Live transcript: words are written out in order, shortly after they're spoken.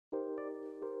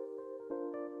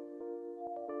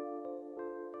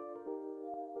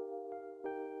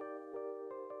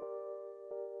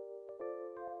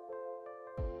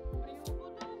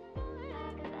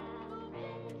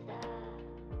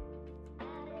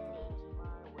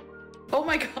Oh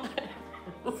my god.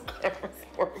 This camera's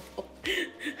horrible.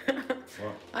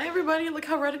 Hi everybody, look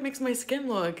how red it makes my skin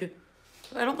look.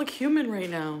 I don't look human right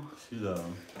now. See that?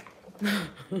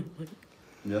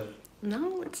 Yeah.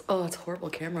 No, it's horrible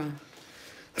camera.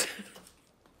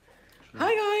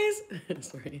 Hi guys.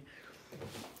 Sorry.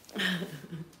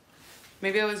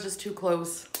 Maybe I was just too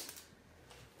close.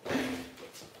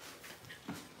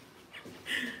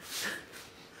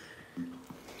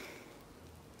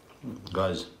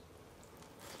 Guys.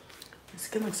 My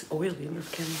skin looks oily in this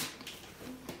camera.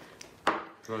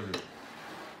 Try it.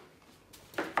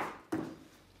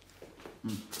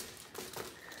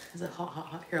 Is it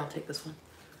hot? Here, I'll take this one.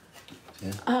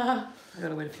 Yeah. I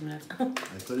gotta wait a few minutes. I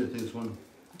thought you take this one.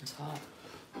 It's hot.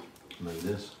 Like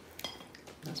this.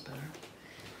 That's better.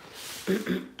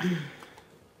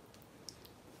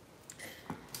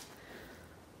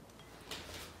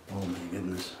 Oh my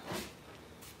goodness.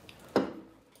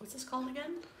 What's this called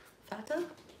again? Feta?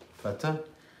 Feta?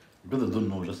 You better don't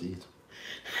know, just eat.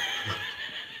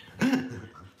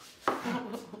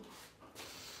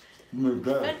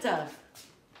 Feta.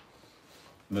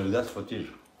 No, that's fatir.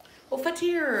 Oh,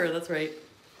 fatir. That's right.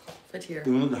 Fatir.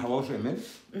 You know the hawashi I made?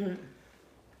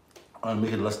 I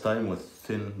make it last time with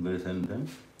thin, very thin thing.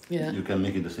 Yeah. You can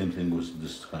make it the same thing with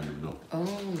this kind of dough.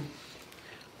 Oh.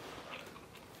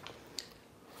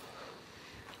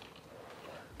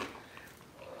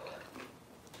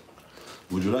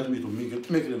 Would you like me to make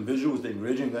it in visual with the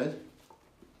ingredient, guys?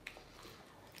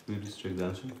 Can you please check the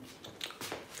answer?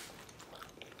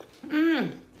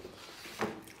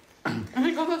 Oh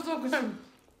my god, that's so good.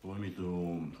 You want me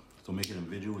to make it in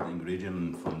video with the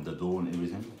ingredient from the dough and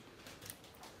everything?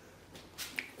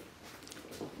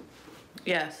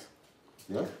 Yes.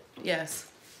 Yeah? Yes.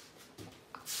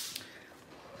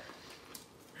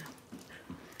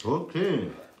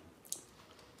 Okay.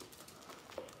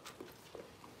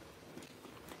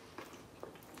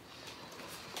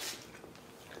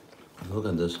 Look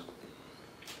at this.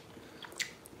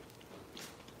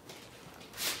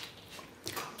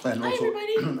 And Hi also,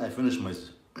 everybody. I finished my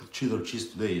cheddar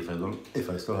cheese today. If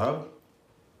I still have,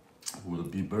 it will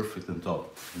be perfect on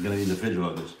top. I'm gonna eat the fridge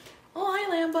like this. Oh, hi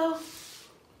Lambo.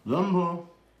 Lambo,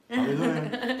 how you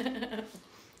doing?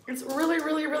 It's really,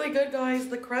 really, really good, guys.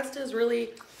 The crust is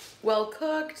really well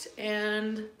cooked,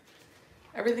 and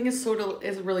everything is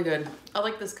is really good. I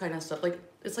like this kind of stuff. Like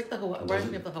it's like the reminds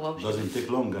me of the Hawaii. Doesn't take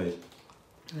long, guys.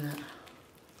 Yeah.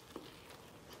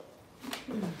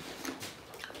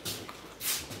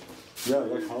 Yeah,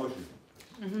 like hawashi.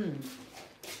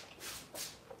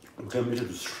 You can make it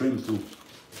with shrimp too,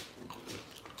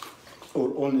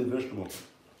 or only vegetable.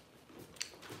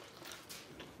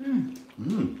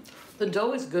 The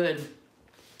dough is good.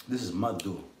 This is mud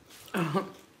dough.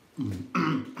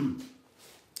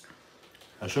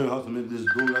 I'll show you how to make this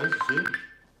dough, guys. See?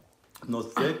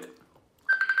 Not thick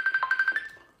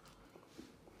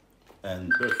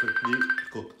and perfectly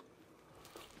cooked.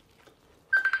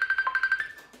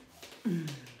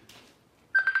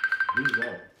 Who's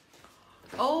that?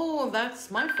 Oh, that's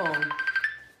my phone.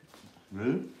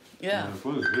 Really? Yeah. My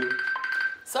phone is here.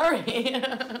 Sorry.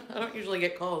 I don't usually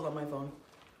get calls on my phone.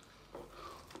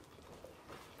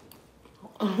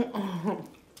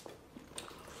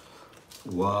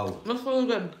 Wow. That's really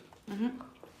good.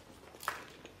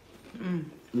 Did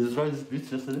you try this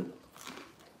pizza yesterday?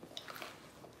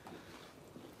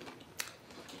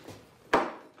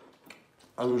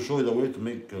 I will show you the way to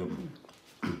make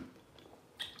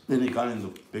any kind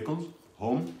of pickles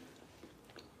home.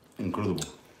 Incredible.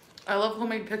 I love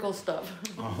homemade pickle stuff.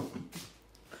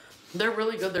 They're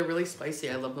really good. They're really spicy.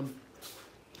 I love them.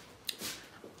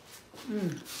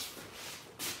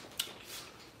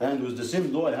 And with the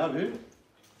same dough I have here,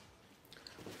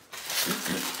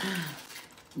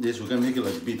 yes, we can make it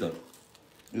like pita.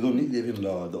 You don't need even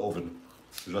the oven.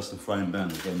 Just a frying pan,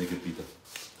 we can make it pita.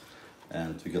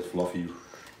 And we get fluffy.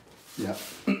 Yeah.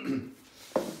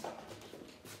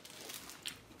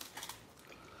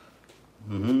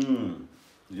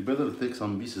 You better take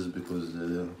some pieces because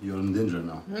you're in danger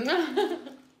now.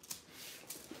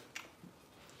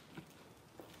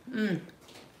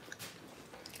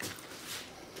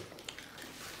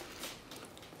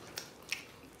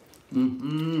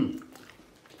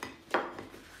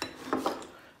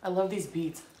 I love these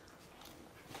beets.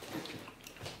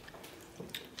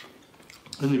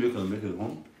 Any way can make it at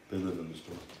home, better than the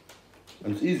store.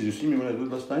 And it's easy. You see me when I did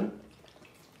it last time?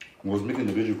 I was making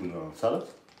the vegetable salad.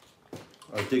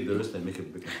 I take the rest and make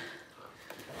it bigger.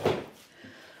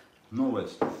 No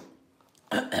waste.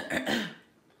 I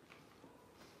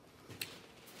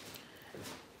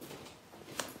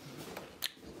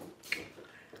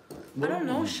don't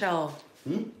know, Shell.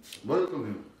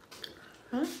 Welcome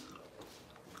here. Huh?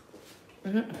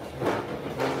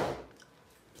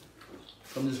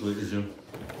 Come this way, easier.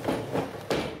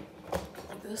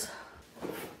 Like this.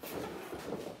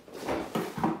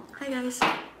 Hi guys.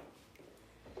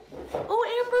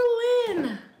 Oh,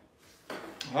 Amberlynn!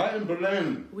 Hi, in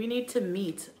Berlin. We need to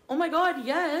meet. Oh my god,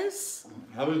 yes!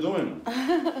 How are you doing?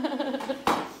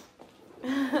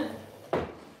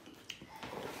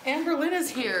 Amberlynn is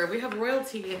here. We have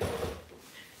royalty.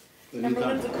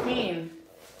 Amberlynn's a queen.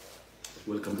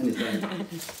 Welcome anytime.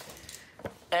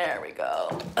 There we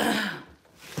go. Can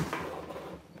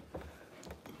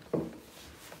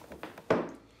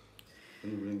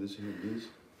you bring this here, please?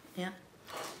 Yeah.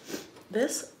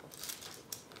 This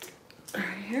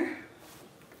right here.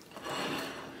 Oh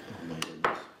my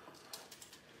goodness.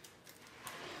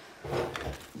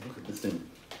 Look at this thing.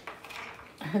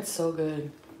 It's so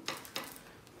good.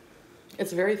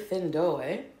 It's very thin dough,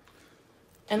 eh?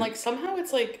 And like somehow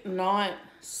it's like not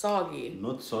soggy.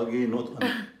 Not soggy, not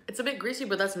It's a bit greasy,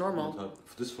 but that's normal.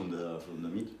 this from the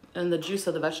meat. And the juice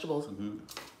of the vegetables.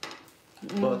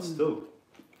 But still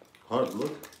hard.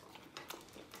 Look.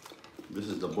 This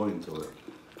is the point to it.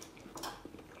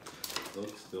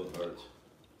 Look, still hard.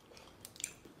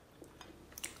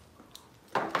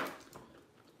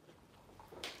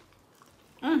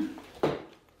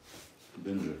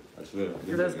 Ginger, I swear.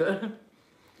 Ginger. That's good.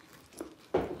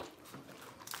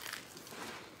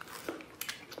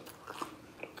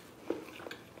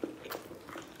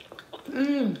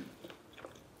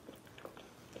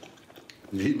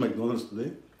 Did you eat McDonald's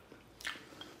today?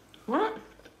 What?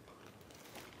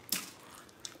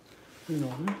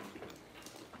 No.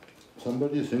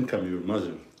 Somebody think I'm your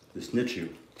mother. They snitch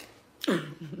you.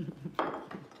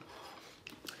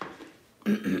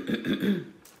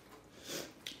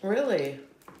 Really?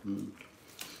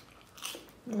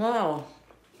 Wow.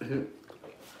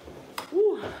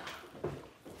 Ooh.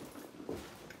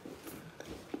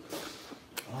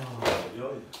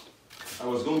 I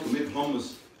was going to make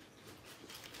hummus,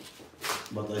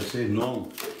 but I said no.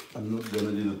 I'm not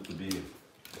gonna need it to be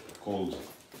cold.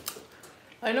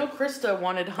 I know Krista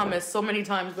wanted hummus so many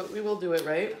times, but we will do it,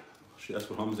 right? She asked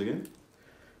for hummus again?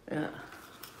 Yeah.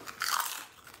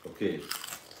 Okay.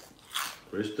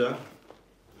 Krista.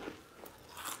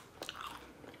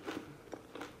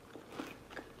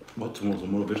 What tomorrow?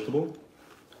 Tomorrow vegetable?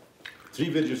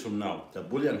 3 veggies from now.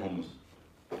 Tabbouleh and hummus.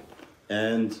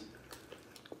 And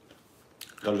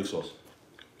garlic sauce.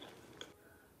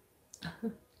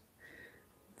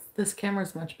 This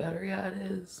camera's much better. Yeah, it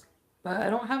is. But I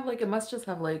don't have like, it must just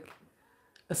have like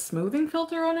a smoothing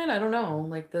filter on it. I don't know.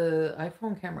 Like the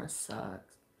iPhone camera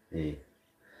sucks. Hey.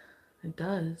 It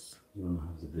does. You don't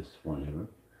have the best one ever.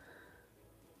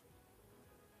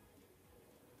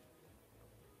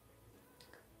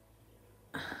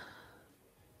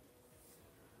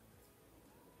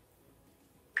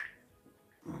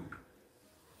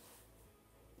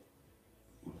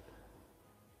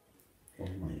 Oh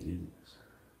my goodness.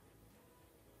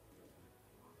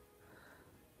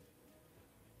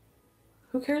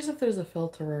 Who cares if there's a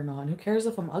filter or not? Who cares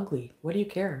if I'm ugly? What do you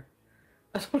care?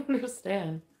 I don't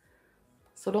understand.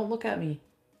 So don't look at me.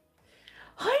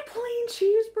 Hi, plain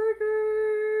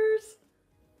cheeseburgers!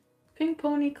 Pink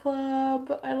Pony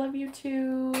Club. I love you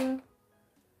too.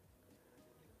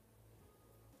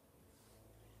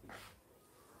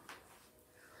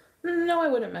 No, I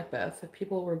wouldn't, Macbeth, if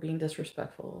people were being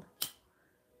disrespectful.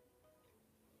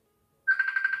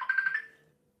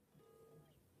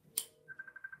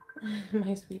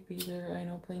 My sweet Peter, I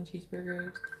know, plain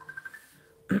cheeseburgers.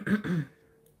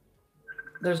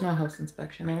 There's no house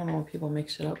inspection. I don't know if people make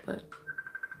shit up, but...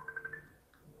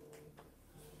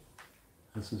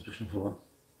 House inspection for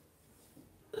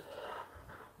what?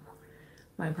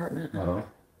 My apartment. Hello?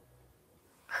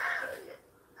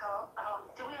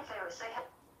 Do me a favor, say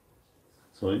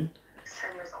Sorry?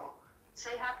 10 years old.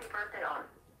 Say happy birthday on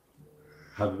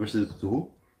Happy birthday to who?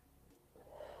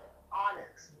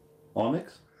 Onyx.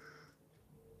 Onyx?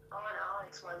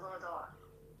 Onyx, my little dog.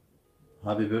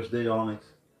 Happy birthday, Onyx.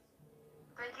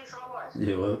 Thank you so much.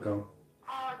 You're welcome.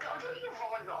 Don't you even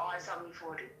roll your eyes on me,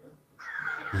 Foodie.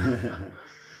 I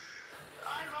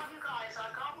love you guys.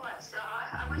 God bless. I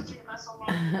wish you the best of luck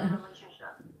in your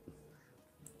relationship.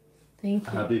 Thank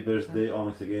you. Happy birthday,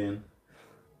 Onyx again.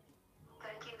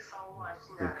 Thank you so much.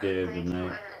 Okay, Thank good you.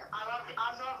 night. I love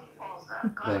you both.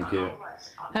 God, Thank you. God bless.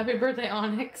 Happy birthday,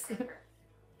 Onyx.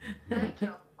 Thank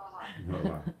you. Bye-bye.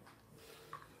 Bye-bye.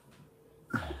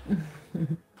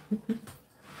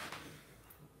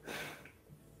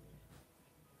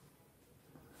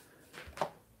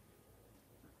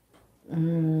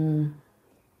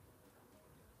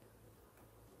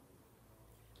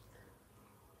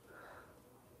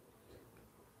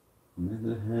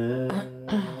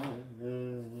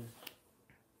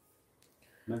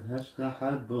 ملهاش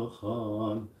لحب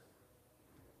خالص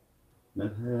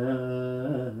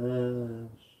ملهاش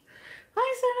Hi,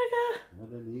 Seneca.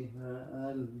 ولا ليها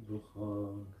قلب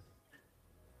خالص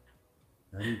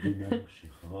قلبي ماشي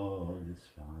خالص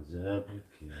في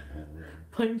عذابك يا هوا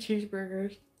Plain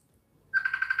cheeseburgers.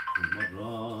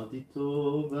 المرة دي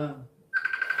توبة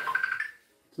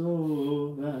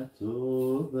توبة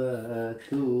توبة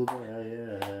توبة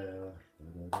يا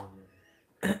المرة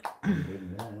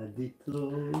دي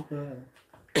توبة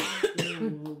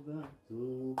توبة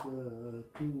توبة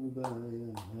توبة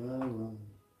يا هوا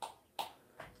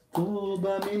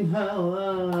توبة من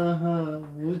هواها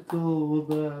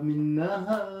وتوبة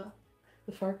منها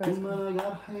The far guy's ثم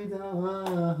جرح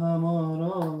دواها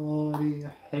مراري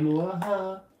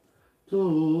حلوها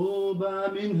توبة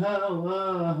من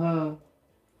هواها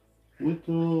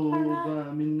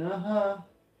وتوبة منها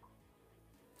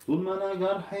ثم أنا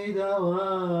جرحي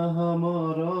دواها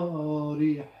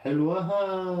مراري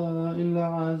حلوها إلا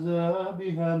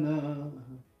عذابي هناها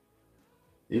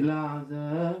إلا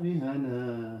عذابي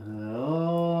هناها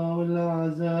ولا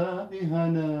عذابي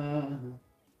هناها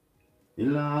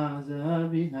إلا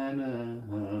عذابي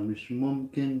هناها مش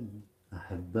ممكن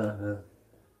أحبها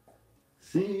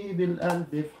سيب القلب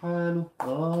في حاله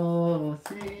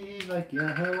سيبك يا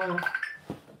هوا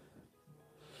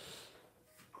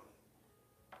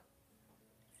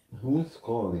Who's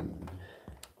calling?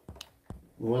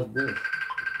 What's this?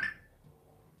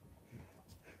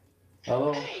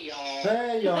 Hello? Hey, y'all.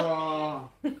 Hey y'all!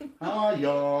 How are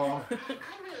y'all?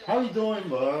 How you doing,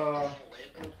 bro?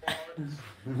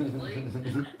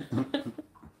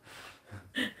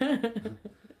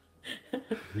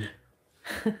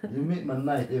 You make my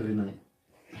night every night.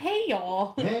 Hey,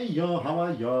 y'all. Hey y'all, how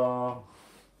are y'all?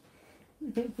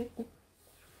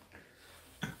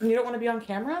 You don't want to be on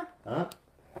camera? Huh?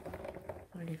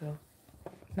 Where'd you go?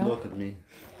 No? Look at me.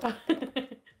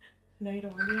 No, you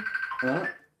don't want to be? Huh?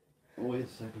 Wait a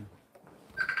second.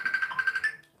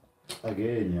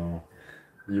 Again, y'all.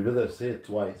 You better say it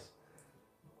twice.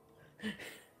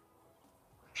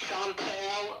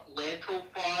 Chantal, lentil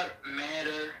fart,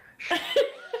 matter.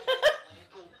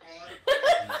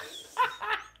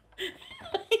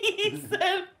 He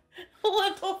said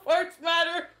lentil farts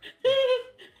matter.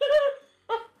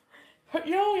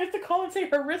 Yo, you have to call and say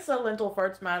Harissa lentil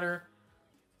farts matter.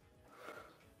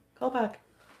 Call back.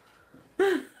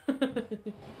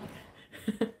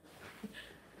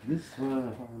 This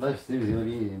live stream is gonna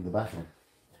be in the bathroom.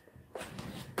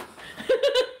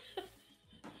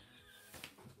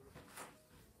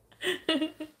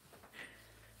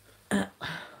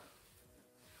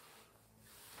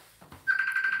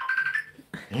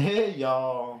 Hey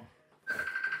y'all!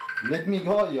 Let me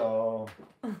go, y'all!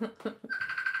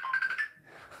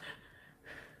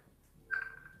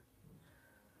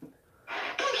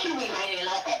 Don't you be hanging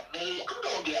up at me. I'm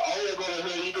gonna get all of it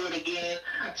when you do it again.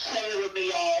 Say it with me,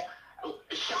 y'all.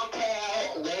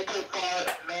 Chantal, lentil fart,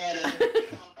 matter.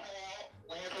 Chantal,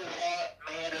 lentil fart,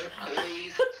 matter.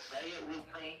 Please say it with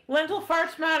me. Lentil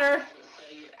farts matter.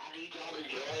 Say it. I need y'all to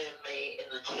join me in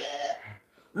the chat.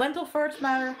 Lentil farts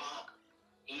matter.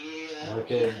 Yeah.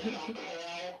 Okay. Chantal,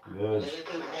 Good.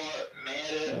 lentil fart,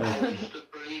 matter. I wish to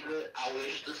breathe it. I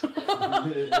wish to sleep.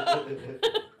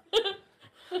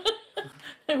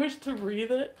 I wish to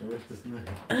breathe it. Where's this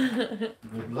nigga?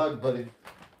 Good luck, buddy.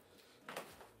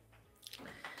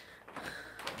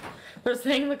 They're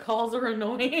saying the calls are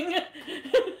annoying.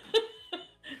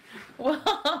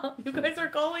 Well, you guys are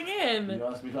calling in. You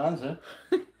asked me to answer.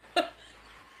 So,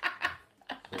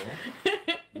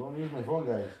 don't use my phone,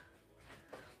 guys.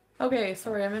 Okay,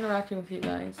 sorry, I'm interacting with you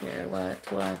guys here. What?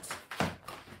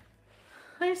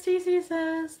 Hi, Stacey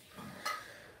says.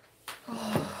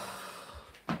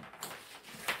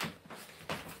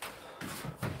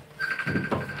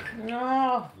 No.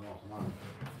 No, come on.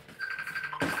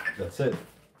 That's it.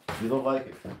 You don't like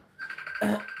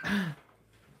it.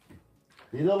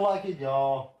 You don't like it,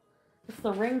 y'all. It's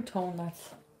the ringtone that's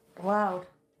loud.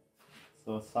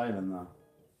 So it's silent now.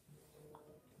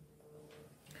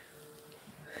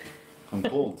 I'm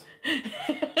cold.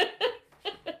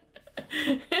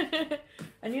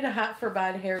 I need a hat for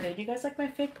bad hair day. Do you guys like my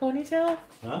fake ponytail?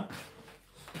 Huh?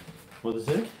 What is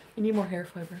it? You need more hair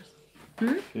fibers.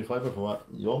 Okay, fiber for what?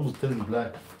 You almost turned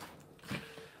black.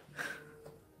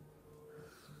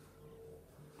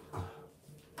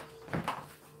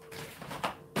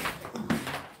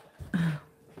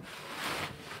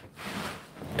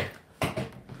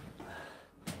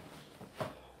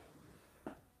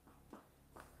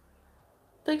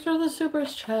 Thanks for the super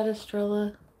chat,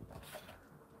 Estrella.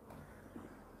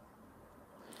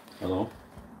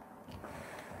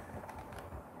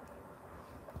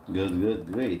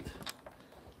 Good, great.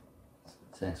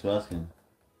 Thanks for asking.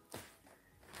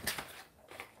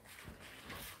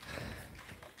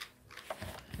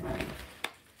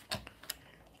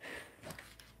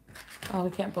 Oh, we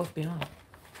can't both be on.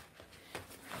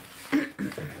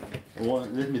 Well,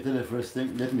 let me tell you first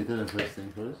thing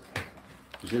first.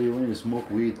 Usually when you smoke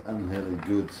weed, inhale it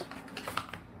good.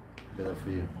 Better for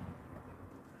you.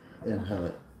 Inhale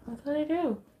it. That's what I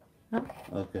do. No?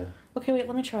 Okay. Okay, wait,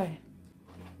 let me try.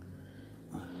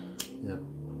 Yep.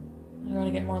 I gotta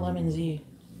get more lemon Z.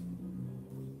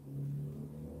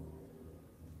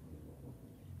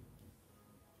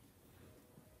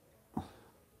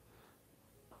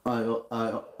 I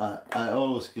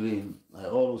always clean. I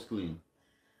always clean.